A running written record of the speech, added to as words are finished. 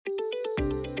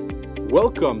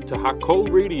Welcome to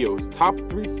Hakol Radio's Top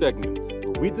 3 segment,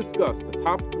 where we discuss the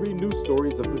top 3 news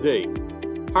stories of the day.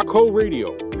 Hakol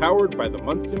Radio, powered by the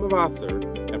Monsey Mavasser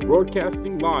and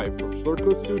broadcasting live from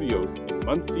Schlurko Studios in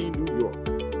Monsey, New York.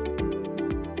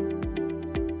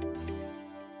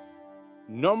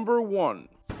 Number 1.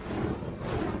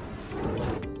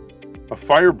 A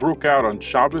fire broke out on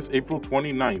Shabbos, April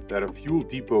 29th at a fuel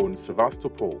depot in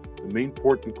Sevastopol, the main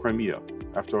port in Crimea,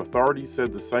 after authorities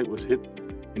said the site was hit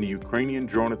in a Ukrainian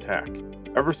drone attack.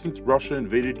 Ever since Russia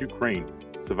invaded Ukraine,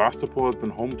 Sevastopol has been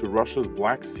home to Russia's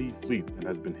Black Sea Fleet and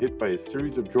has been hit by a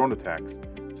series of drone attacks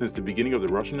since the beginning of the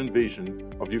Russian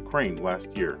invasion of Ukraine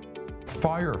last year.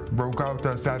 Fire broke out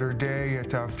Saturday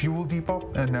at a fuel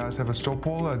depot in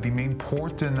Sevastopol, the main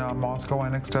port in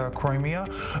Moscow-annexed Crimea,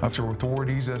 after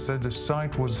authorities said the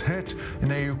site was hit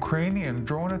in a Ukrainian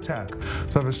drone attack.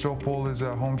 Sevastopol is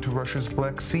home to Russia's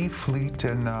Black Sea Fleet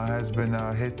and has been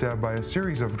hit by a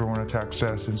series of drone attacks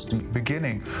since the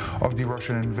beginning of the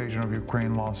Russian invasion of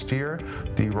Ukraine last year.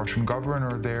 The Russian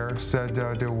governor there said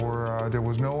there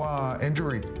was no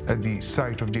injuries at the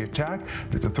site of the attack,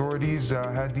 but authorities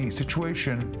had the situation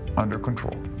under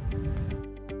control.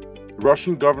 The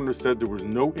Russian governor said there was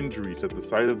no injuries at the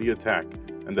site of the attack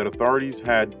and that authorities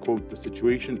had, quote, the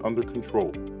situation under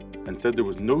control, and said there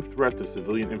was no threat to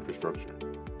civilian infrastructure.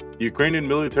 The Ukrainian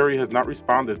military has not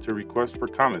responded to requests for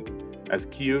comment, as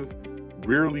Kyiv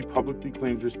rarely publicly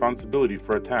claims responsibility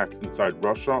for attacks inside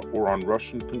Russia or on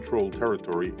Russian-controlled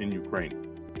territory in Ukraine.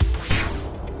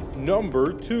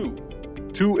 Number 2.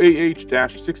 Two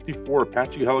AH-64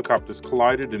 Apache helicopters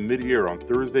collided in midair on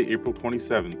Thursday, April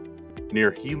 27th,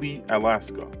 near Healy,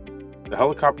 Alaska. The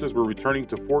helicopters were returning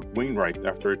to Fort Wainwright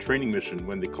after a training mission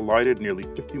when they collided nearly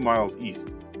 50 miles east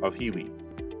of Healy.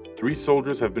 3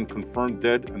 soldiers have been confirmed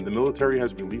dead, and the military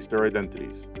has released their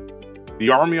identities.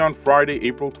 The Army on Friday,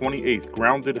 April 28th,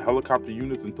 grounded helicopter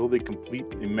units until they complete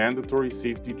a mandatory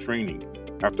safety training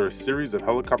after a series of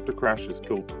helicopter crashes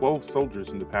killed 12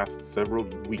 soldiers in the past several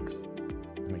weeks.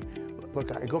 Look,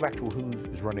 I go back to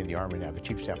who's running the Army now, the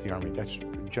Chief of Staff of the Army. That's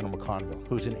General McCarthy,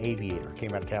 who's an aviator,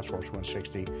 came out of Task Force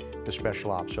 160, the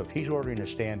Special Ops. So if he's ordering a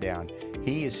stand down,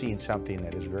 he is seeing something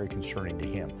that is very concerning to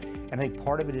him. And I think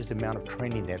part of it is the amount of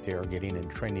training that they are getting and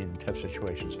training in tough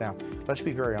situations. Now, let's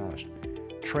be very honest.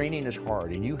 Training is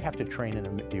hard, and you have to train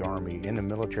in the Army, in the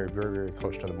military, very, very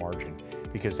close to the margin,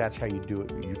 because that's how you do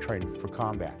it. You train for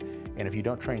combat. And if you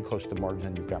don't train close to the margin,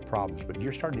 then you've got problems. But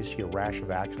you're starting to see a rash of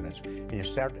accidents, and you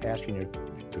start asking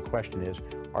the question is,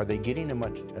 are they getting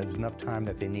enough time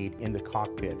that they need in the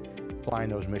cockpit flying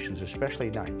those missions, especially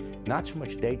at night? Not so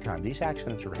much daytime. These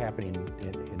accidents are happening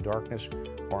in darkness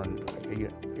or in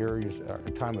areas,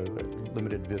 a time of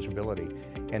limited visibility.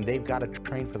 And they've got to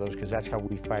train for those, because that's how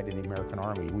we fight in the American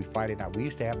Army. We fight it now. We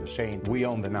used to have the saying, we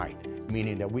own the night,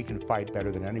 meaning that we can fight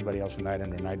better than anybody else at night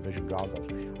under night vision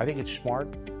goggles. I think it's smart.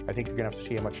 I think they're going to have to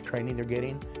see how much training they're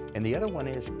getting. And the other one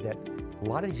is that a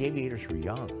lot of these aviators are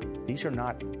young. These are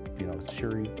not,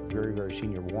 very, very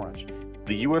senior warrants.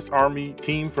 The U.S. Army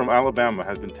team from Alabama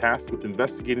has been tasked with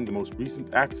investigating the most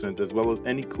recent accident as well as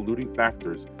any colluding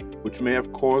factors which may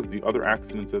have caused the other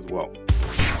accidents as well.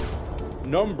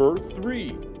 Number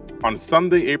 3. On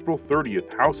Sunday, April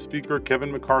 30th, House Speaker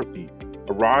Kevin McCarthy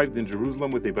arrived in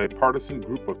Jerusalem with a bipartisan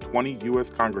group of 20 U.S.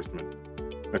 congressmen.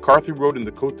 McCarthy wrote in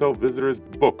the Kotel Visitor's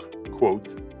book,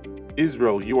 quote,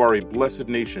 "Israel, you are a blessed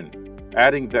nation,"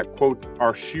 adding that, quote,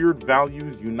 "our shared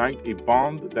values unite a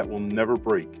bond that will never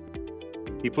break."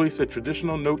 He placed a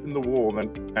traditional note in the wall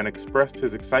and expressed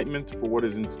his excitement for what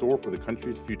is in store for the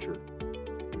country's future.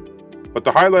 But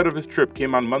the highlight of his trip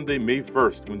came on Monday, May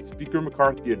 1st, when Speaker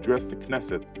McCarthy addressed the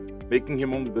Knesset, making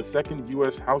him only the second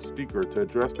U.S. House Speaker to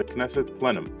address the Knesset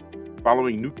plenum,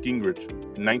 following Newt Gingrich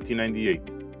in 1998.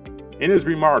 In his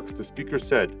remarks, the Speaker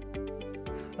said,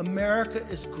 "America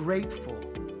is grateful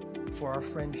for our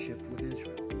friendship with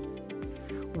Israel.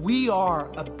 We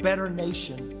are a better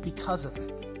nation because of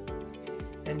it,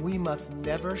 and we must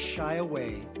never shy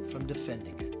away from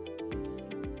defending it."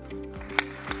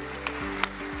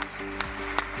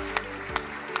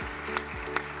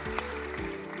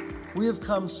 We have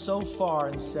come so far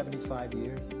in 75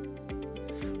 years,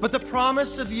 but the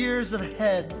promise of years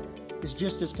ahead is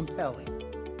just as compelling.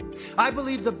 I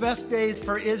believe the best days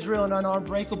for Israel and an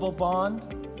unbreakable bond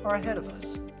are ahead of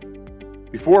us.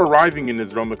 Before arriving in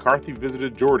Israel, McCarthy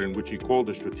visited Jordan, which he called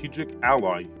a strategic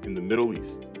ally in the Middle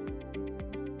East.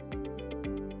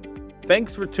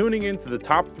 Thanks for tuning in to the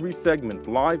Top 3 segment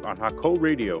live on Hakol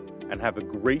Radio, and have a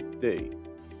great day.